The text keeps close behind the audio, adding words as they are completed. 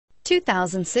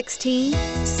2016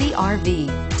 CR-V.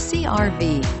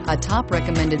 CR-V, a top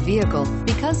recommended vehicle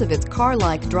because of its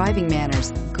car-like driving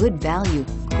manners, good value,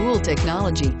 cool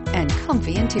technology, and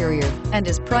comfy interior, and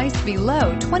is priced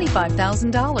below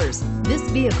 $25,000. This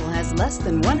vehicle has less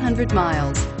than 100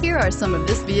 miles. Here are some of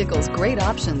this vehicle's great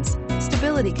options: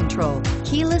 stability control,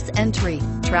 keyless entry,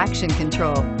 traction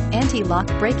control, anti-lock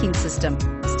braking system,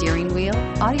 steering wheel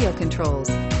audio controls,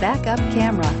 backup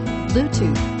camera,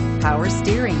 Bluetooth, power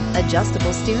steering,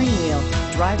 adjustable steering wheel,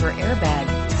 driver airbag.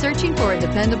 Searching for a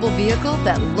dependable vehicle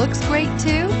that looks great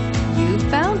too? You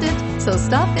found it, so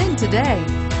stop in today.